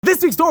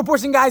This week's Torah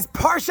portion, guys,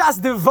 Parshas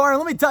Devarim.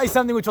 Let me tell you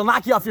something which will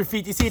knock you off your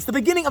feet. You see, it's the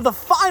beginning of the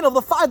final of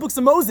the 5 books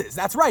of Moses.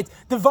 That's right.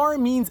 Devarim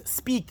means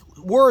speak,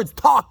 words,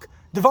 talk.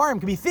 Devarim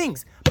can be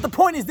things. But the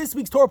point is, this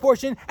week's Torah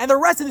portion and the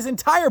rest of this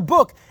entire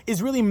book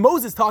is really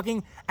Moses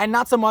talking and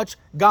not so much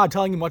God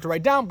telling him what to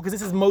write down, because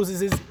this is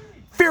Moses'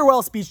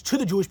 farewell speech to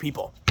the Jewish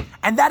people.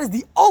 And that is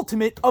the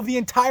ultimate of the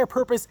entire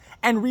purpose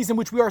and reason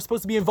which we are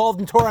supposed to be involved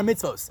in Torah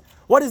mitzvos.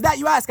 What is that,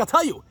 you ask? I'll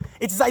tell you.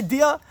 It's this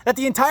idea that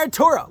the entire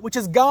Torah, which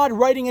is God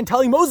writing and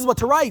telling Moses what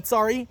to write,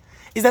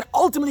 is that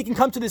ultimately can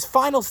come to this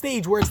final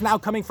stage where it's now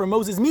coming from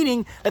Moses,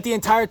 meaning that the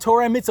entire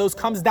Torah and mitzvos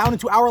comes down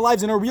into our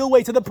lives in a real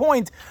way, to the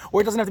point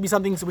where it doesn't have to be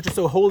something which is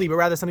so holy, but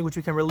rather something which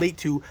we can relate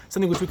to,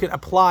 something which we can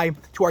apply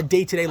to our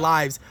day-to-day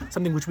lives,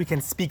 something which we can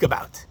speak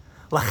about.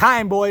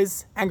 L'chaim,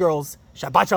 boys and girls. Shabbat shalom.